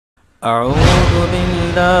اعوذ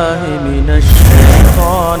باللہ من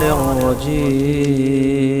الشیطان الرجیم۔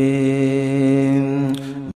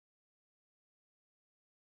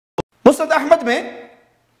 مسند احمد میں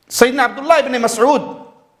سیدنا عبداللہ ابن مسعود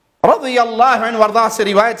رضی اللہ عنہ وارضاہ سے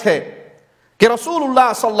روایت ہے کہ رسول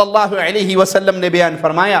اللہ صلی اللہ علیہ وسلم نے بیان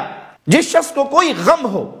فرمایا، جس شخص کو کوئی غم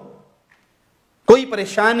ہو، کوئی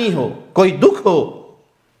پریشانی ہو، کوئی دکھ ہو،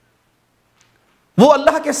 وہ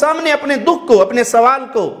اللہ کے سامنے اپنے دکھ کو، اپنے سوال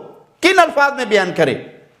کو کن الفاظ میں بیان کرے۔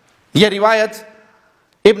 یہ روایت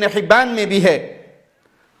ابن حبان میں بھی ہے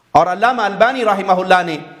اور علامہ البانی رحمہ اللہ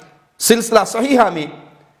نے سلسلہ صحیحہ میں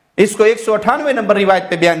اس کو 198 نمبر روایت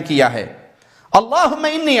پہ بیان کیا ہے۔ اللہم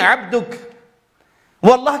انی عبدک،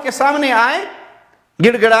 وہ اللہ کے سامنے آئے،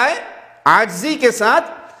 گڑ گڑائے، عاجزی کے ساتھ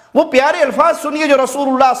وہ پیارے الفاظ سنیے جو رسول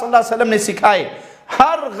اللہ صلی اللہ علیہ وسلم نے سکھائے۔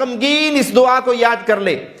 ہر غمگین اس دعا کو یاد کر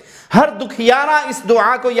لے، ہر دکھیارہ اس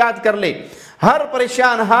دعا کو یاد کر لے، ہر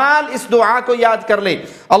پریشان حال اس دعا کو یاد کر لے۔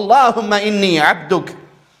 اللہم انی عبدک،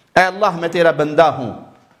 اے اللہ میں تیرا بندہ ہوں،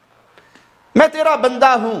 میں تیرا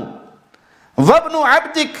بندہ ہوں، وابن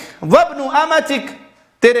عبدک وابن امتک،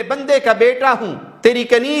 تیرے بندے کا بیٹا ہوں، تیری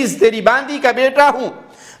کنیز، تیری باندی کا بیٹا ہوں۔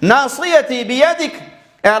 ناصیتی بیدک،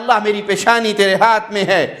 اے اللہ میری پیشانی تیرے ہاتھ میں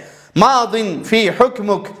ہے۔ ماض فی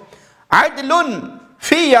حکمک عدل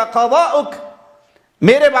فی قضاؤک،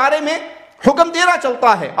 میرے بارے میں حکم تیرا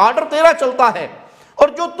چلتا ہے، آرڈر تیرا چلتا ہے، اور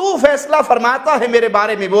جو تو فیصلہ فرماتا ہے میرے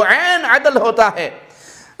بارے میں وہ عین عدل ہوتا ہے۔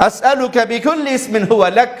 اسألک بکل اسم ہوا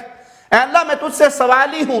لک، اے اللہ میں تجھ سے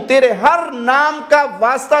سوالی ہوں تیرے ہر نام کا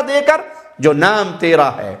واسطہ دے کر جو نام تیرا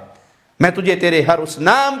ہے، میں تجھے تیرے ہر اس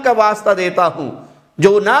نام کا واسطہ دیتا ہوں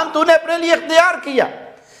جو نام تو نے اپنے لیے اختیار کیا۔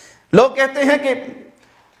 لوگ کہتے ہیں کہ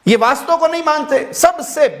یہ واسطوں کو نہیں مانتے، سب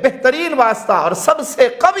سے بہترین واسطہ اور سب سے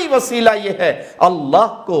قوی وسیلہ یہ ہے اللہ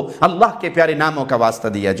کو، اللہ کے پیارے ناموں کا واسطہ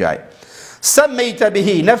دیا جائے۔ سمیت بہ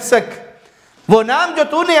نفسک، وہ نام جو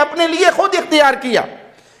تو نے اپنے لیے خود اختیار کیا۔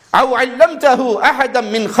 او علمتہ احدا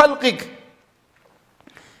من خلقک،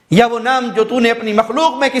 یا وہ نام جو تو نے اپنی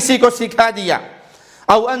مخلوق میں کسی کو سکھا دیا۔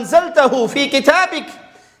 او انزلتہ فی کتابک،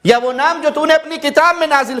 یا وہ نام جو تو نے اپنی کتاب میں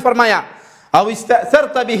نازل فرمایا۔ او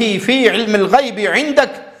استأثرت بہ فی علم الغیب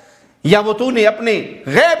عندک، یا وہ تو نے اپنے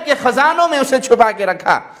غیب کے خزانوں میں اسے چھپا کے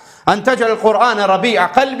رکھا۔ ان تجعل القرآن ربیع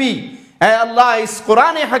قلبی، اے اللہ اس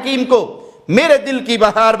قرآن حکیم کو میرے دل کی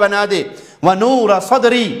بہار بنا دے۔ ونور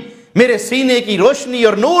صدری، میرے سینے کی روشنی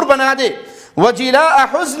اور نور بنا دے۔ وجلاء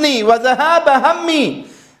حزنی وذہاب ہمی،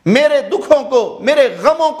 میرے دکھوں کو، میرے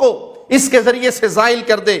غموں کو اس کے ذریعے سے زائل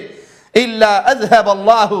کر دے۔ الا اذهب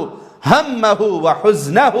اللہ ہمہ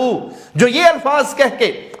وحزنہ، جو یہ الفاظ کہہ کے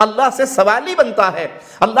اللہ سے سوالی بنتا ہے،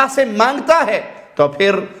 اللہ سے مانگتا ہے، تو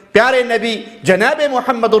پھر پیارے نبی جناب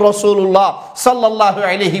محمد رسول اللہ صلی اللہ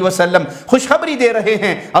علیہ وسلم خوشخبری دے رہے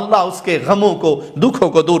ہیں، اللہ اس کے غموں کو، دکھوں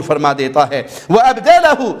کو دور فرما دیتا ہے۔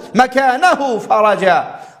 وَأَبْدَلَهُ مَكَانَهُ فَرَجًا،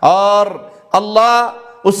 اور اللہ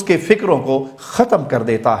اس کے فکروں کو ختم کر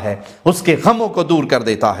دیتا ہے، اس کے غموں کو دور کر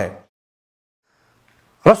دیتا ہے۔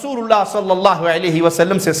 رسول اللہ صلی اللہ علیہ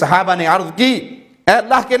وسلم سے صحابہ نے عرض کی، اے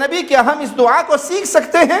اللہ کے نبی کیا ہم اس دعا کو سیکھ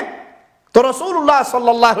سکتے ہیں؟ تو رسول اللہ صلی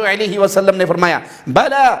اللہ علیہ وسلم نے فرمایا،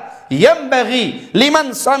 بلا ينبغي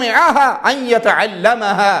لمن سمعها ان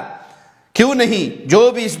يتعلمها، کیوں نہیں، جو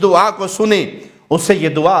بھی اس دعا کو سنے اسے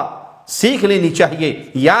یہ دعا سیکھ لینی چاہیے،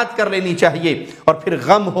 یاد کر لینی چاہیے، اور پھر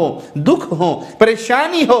غم ہو، دکھ ہو،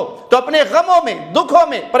 پریشانی ہو تو اپنے غموں میں، دکھوں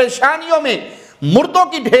میں، پریشانیوں میں مردوں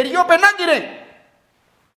کی ڈھیریوں پہ نہ گریں،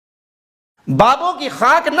 بابوں کی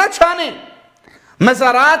خاک نہ چھانیں،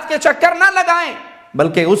 مزارات کے چکر نہ لگائیں،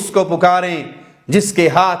 بلکہ اس کو پکاریں جس کے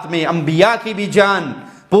ہاتھ میں انبیاء کی بھی جان،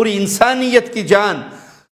 پوری انسانیت کی جان،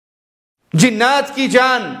 جنات کی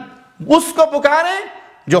جان، اس کو پکاریں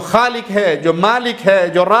جو خالق ہے، جو مالک ہے،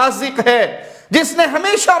 جو رازق ہے، جس نے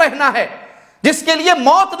ہمیشہ رہنا ہے، جس کے لیے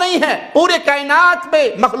موت نہیں ہے، پورے کائنات پہ،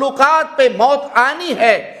 مخلوقات پہ موت آنی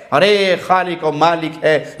ہے، اور ایک خالق و مالک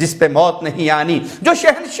ہے جس پہ موت نہیں آنی، جو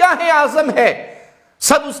شہنشاہ اعظم ہے،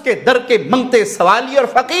 سب اس کے در کے منگتے سوالی اور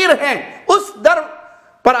فقیر ہیں۔ اس در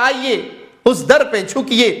پر آئیے، اس در پہ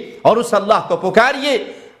جھکیے اور اس اللہ کو پکاریے،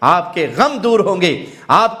 آپ کے غم دور ہوں گے،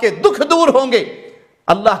 آپ کے دکھ دور ہوں گے۔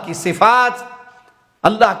 اللہ کی صفات،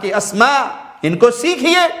 اللہ کے اسماء، ان کو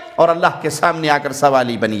سیکھیے اور اللہ کے سامنے آ کر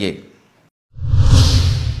سوالی بنیے۔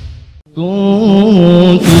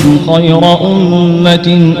 كنتم خير أمة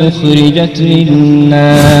أخرجت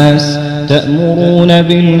للناس تأمرون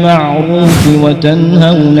بالمعروف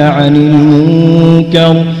وتنهون عن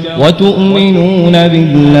المنكر وتؤمنون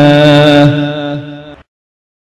بالله